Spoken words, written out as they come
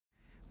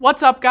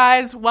What's up,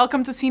 guys?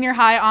 Welcome to Senior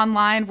High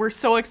Online. We're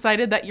so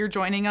excited that you're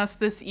joining us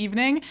this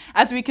evening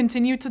as we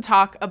continue to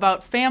talk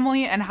about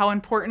family and how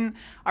important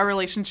our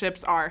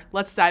relationships are.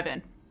 Let's dive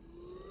in.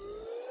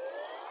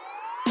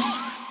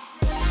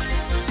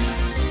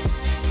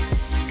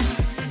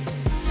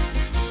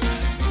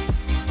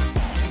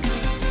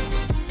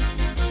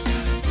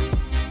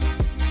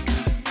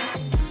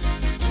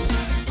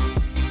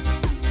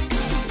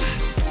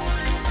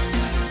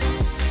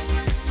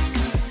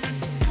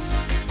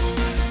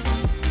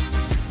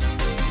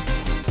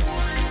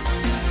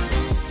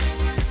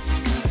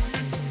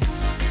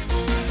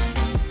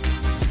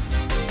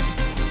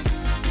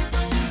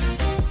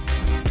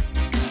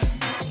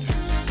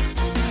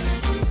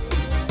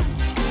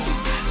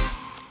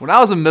 When I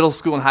was in middle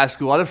school and high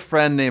school, I had a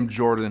friend named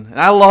Jordan, and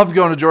I loved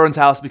going to Jordan's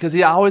house because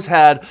he always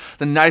had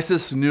the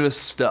nicest,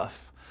 newest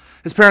stuff.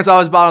 His parents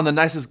always bought him the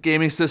nicest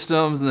gaming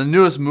systems and the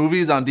newest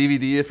movies on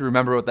DVD, if you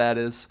remember what that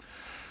is.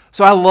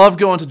 So I loved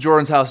going to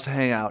Jordan's house to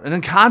hang out. And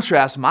in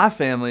contrast, my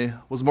family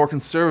was more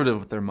conservative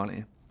with their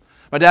money.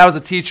 My dad was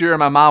a teacher and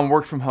my mom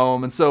worked from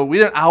home, and so we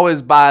didn't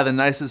always buy the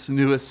nicest,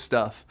 newest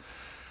stuff.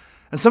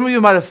 And some of you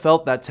might have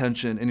felt that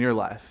tension in your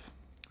life.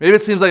 Maybe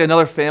it seems like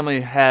another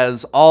family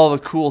has all the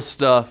cool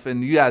stuff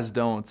and you guys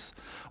don't.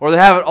 Or they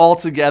have it all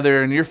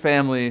together and your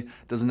family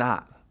does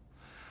not.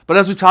 But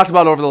as we've talked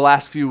about over the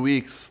last few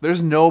weeks,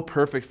 there's no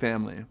perfect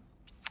family.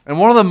 And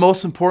one of the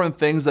most important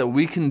things that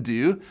we can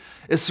do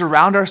is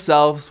surround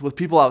ourselves with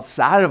people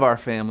outside of our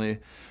family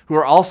who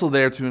are also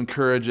there to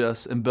encourage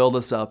us and build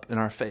us up in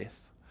our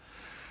faith.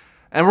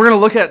 And we're going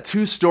to look at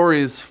two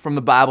stories from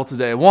the Bible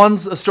today.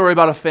 One's a story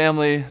about a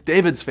family,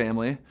 David's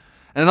family,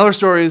 and another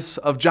story is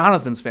of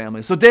Jonathan's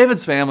family. So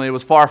David's family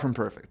was far from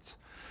perfect.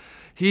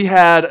 He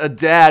had a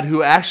dad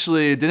who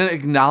actually didn't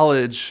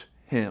acknowledge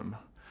him.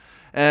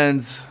 And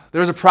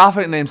there was a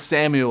prophet named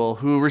Samuel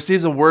who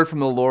receives a word from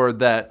the Lord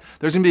that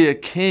there's going to be a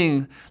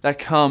king that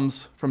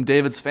comes from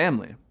David's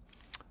family.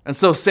 And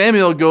so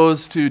Samuel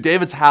goes to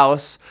David's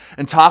house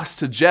and talks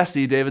to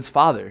Jesse, David's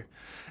father.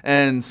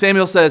 And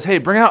Samuel says, hey,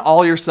 bring out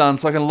all your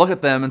sons so I can look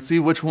at them and see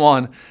which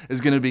one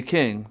is going to be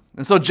king.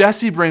 And so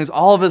Jesse brings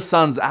all of his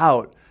sons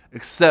out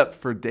except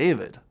for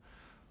David.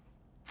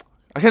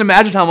 I can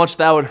imagine how much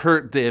that would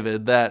hurt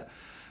David, that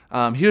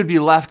he would be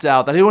left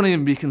out, that he wouldn't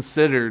even be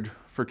considered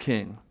for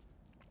king.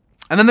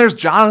 And then there's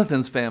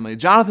Jonathan's family.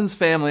 Jonathan's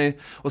family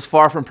was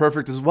far from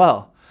perfect as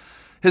well.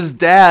 His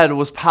dad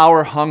was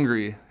power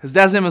hungry. His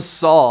dad's name was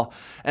Saul,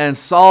 and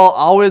Saul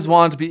always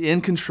wanted to be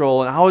in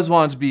control and always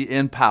wanted to be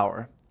in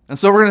power. And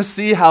so we're going to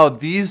see how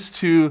these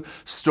two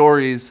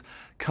stories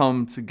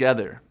come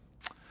together.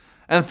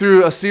 And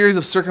through a series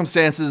of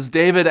circumstances,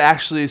 David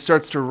actually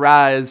starts to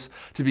rise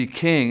to be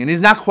king. And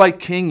he's not quite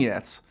king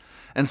yet.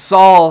 And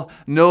Saul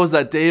knows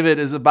that David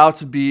is about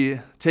to be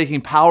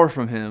taking power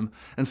from him.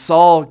 And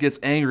Saul gets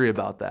angry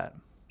about that.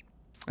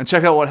 And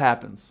check out what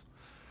happens.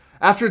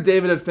 After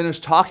David had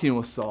finished talking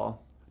with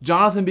Saul,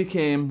 Jonathan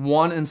became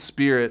one in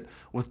spirit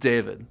with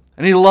David.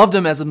 And he loved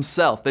him as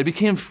himself. They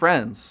became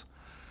friends.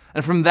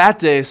 And from that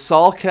day,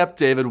 Saul kept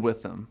David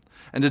with him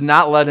and did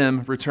not let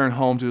him return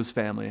home to his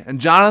family.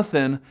 And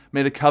Jonathan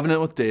made a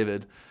covenant with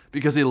David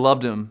because he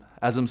loved him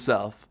as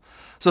himself.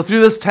 So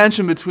through this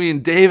tension between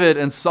David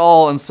and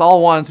Saul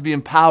wanting to be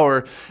in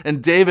power,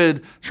 and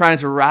David trying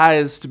to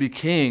rise to be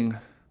king,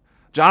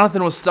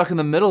 Jonathan was stuck in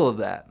the middle of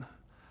that.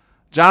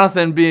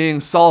 Jonathan,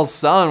 being Saul's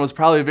son, was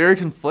probably very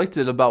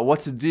conflicted about what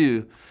to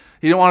do.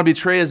 He didn't want to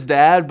betray his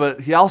dad, but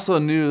he also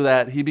knew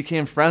that he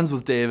became friends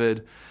with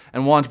David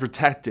and wanted to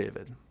protect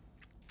David.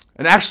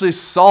 And actually,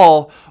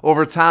 Saul,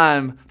 over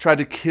time, tried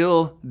to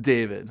kill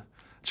David.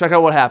 Check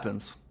out what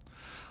happens.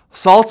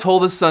 Saul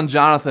told his son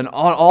Jonathan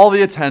on all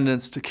the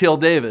attendants to kill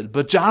David,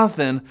 but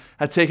Jonathan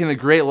had taken a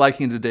great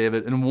liking to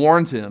David and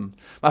warned him,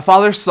 my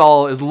father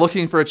Saul is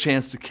looking for a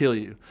chance to kill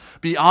you.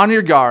 Be on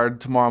your guard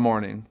tomorrow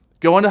morning.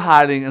 Go into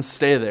hiding and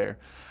stay there.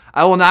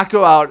 I will not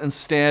go out and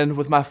stand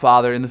with my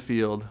father in the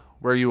field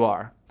where you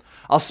are.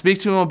 I'll speak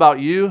to him about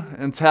you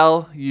and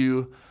tell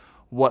you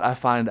what I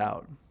find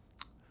out.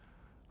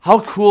 How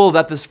cool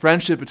that this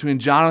friendship between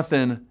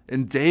Jonathan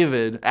and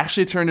David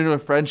actually turned into a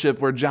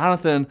friendship where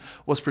Jonathan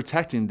was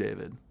protecting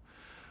David,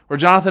 where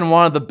Jonathan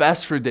wanted the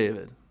best for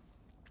David.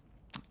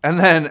 And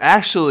then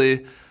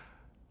actually,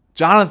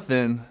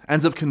 Jonathan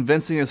ends up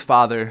convincing his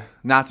father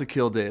not to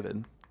kill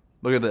David.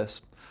 Look at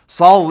this.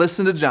 Saul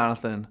listened to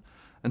Jonathan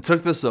and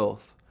took this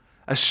oath.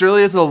 As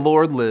surely as the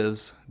Lord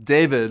lives,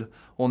 David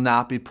will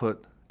not be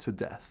put to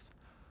death.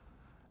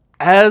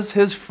 As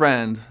his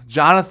friend,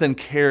 Jonathan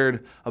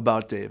cared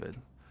about David.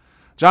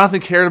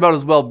 Jonathan cared about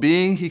his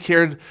well-being. He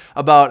cared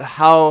about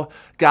how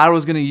God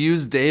was going to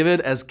use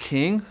David as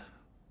king.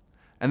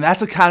 And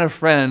that's a kind of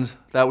friend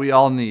that we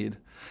all need.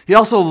 He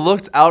also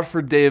looked out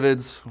for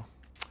David's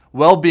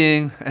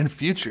well-being and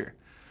future.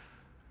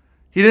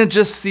 He didn't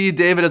just see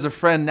David as a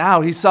friend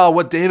now. He saw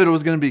what David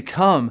was going to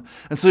become.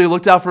 And so he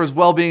looked out for his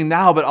well-being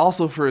now, but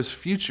also for his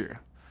future.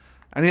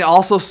 And he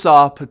also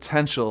saw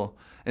potential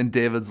in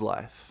David's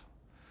life.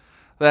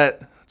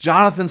 That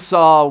Jonathan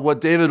saw what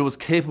David was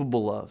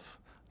capable of.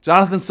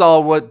 Jonathan saw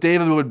what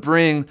David would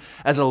bring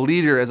as a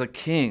leader, as a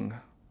king.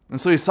 And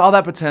so he saw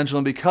that potential,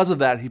 and because of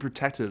that, he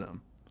protected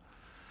him.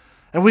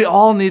 And we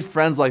all need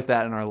friends like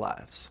that in our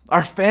lives.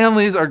 Our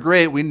families are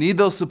great. We need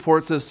those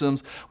support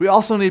systems. We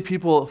also need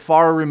people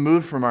far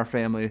removed from our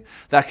family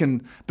that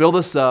can build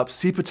us up,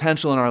 see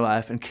potential in our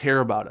life, and care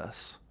about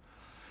us.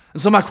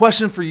 And so my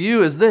question for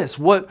you is this: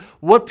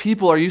 what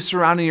people are you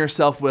surrounding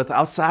yourself with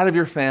outside of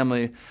your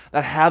family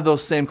that have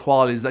those same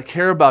qualities, that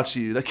care about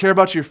you, that care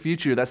about your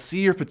future, that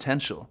see your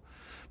potential?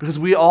 Because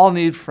we all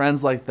need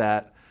friends like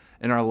that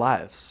in our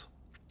lives.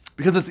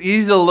 Because it's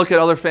easy to look at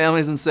other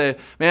families and say,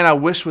 man, I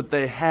wish what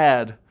they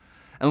had,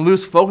 and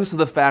lose focus of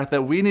the fact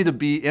that we need to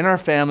be in our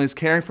families,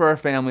 caring for our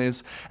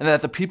families, and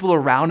that the people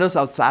around us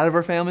outside of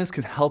our families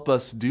can help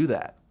us do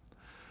that.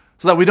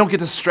 So that we don't get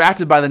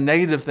distracted by the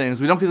negative things.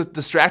 We don't get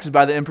distracted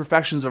by the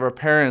imperfections of our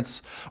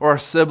parents or our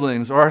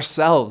siblings or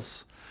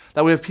ourselves.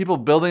 That we have people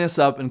building us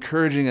up,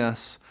 encouraging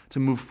us to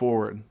move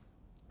forward.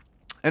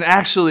 And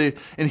actually,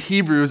 in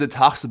Hebrews, it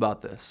talks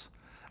about this.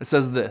 It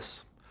says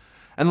this: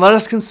 "And let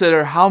us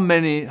consider how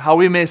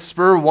we may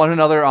spur one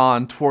another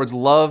on towards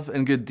love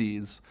and good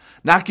deeds,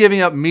 not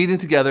giving up meeting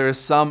together as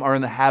some are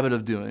in the habit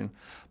of doing,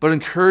 but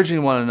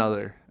encouraging one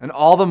another, and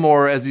all the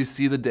more as you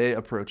see the day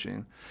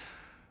approaching."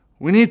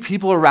 We need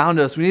people around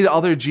us. We need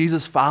other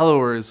Jesus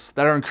followers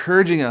that are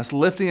encouraging us,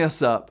 lifting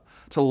us up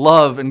to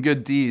love and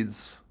good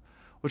deeds,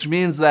 which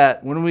means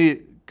that when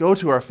we go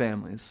to our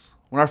families,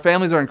 when our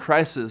families are in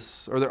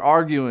crisis or they're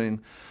arguing,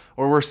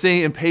 or we're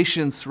seeing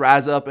impatience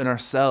rise up in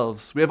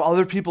ourselves, we have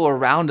other people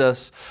around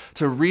us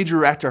to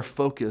redirect our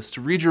focus,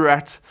 to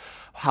redirect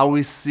how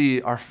we see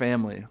our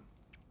family.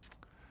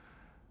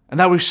 And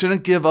that we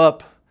shouldn't give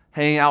up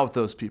hanging out with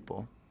those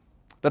people.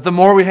 That the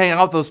more we hang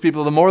out with those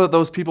people, the more that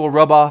those people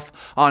rub off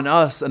on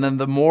us, and then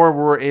the more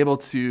we're able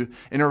to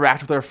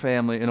interact with our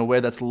family in a way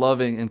that's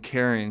loving and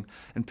caring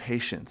and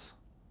patient.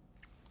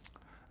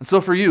 And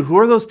so for you, who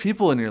are those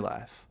people in your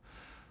life?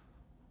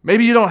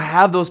 Maybe you don't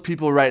have those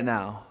people right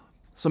now.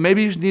 So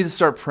maybe you need to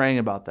start praying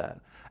about that.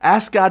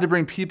 Ask God to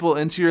bring people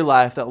into your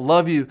life that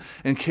love you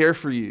and care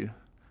for you,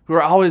 who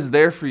are always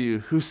there for you,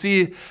 who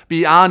see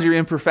beyond your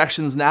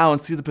imperfections now and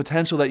see the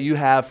potential that you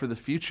have for the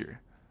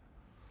future.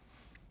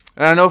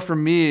 And I know for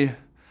me,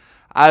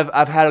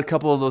 I've had a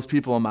couple of those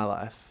people in my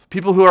life.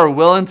 People who are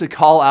willing to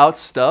call out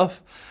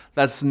stuff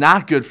that's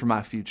not good for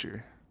my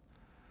future.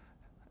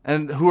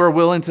 And who are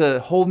willing to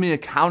hold me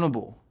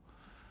accountable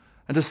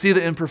and to see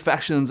the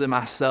imperfections in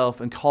myself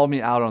and call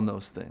me out on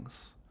those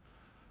things.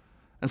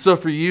 And so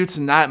for you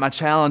tonight, my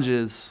challenge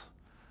is,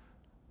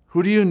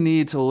 who do you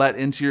need to let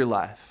into your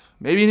life?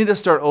 Maybe you need to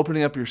start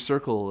opening up your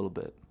circle a little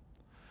bit.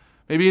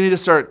 Maybe you need to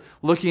start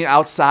looking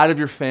outside of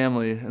your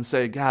family and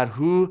say, God,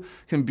 who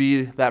can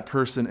be that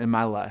person in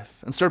my life?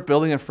 And start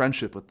building a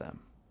friendship with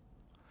them.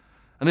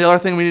 And the other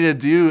thing we need to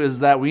do is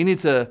that we need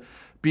to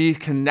be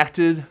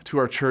connected to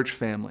our church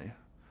family.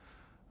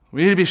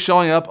 We need to be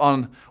showing up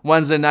on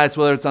Wednesday nights,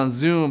 whether it's on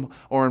Zoom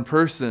or in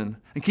person,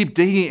 and keep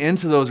digging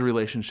into those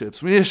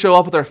relationships. We need to show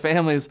up with our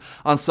families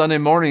on Sunday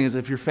mornings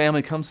if your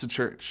family comes to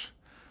church.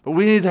 But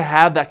we need to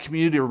have that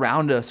community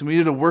around us, and we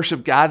need to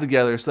worship God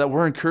together so that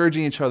we're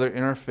encouraging each other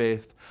in our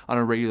faith on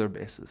a regular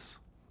basis.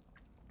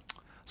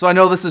 So I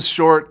know this is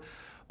short,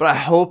 but I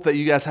hope that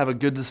you guys have a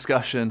good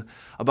discussion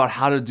about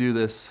how to do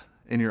this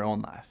in your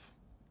own life.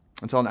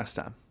 Until next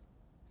time,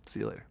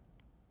 see you later.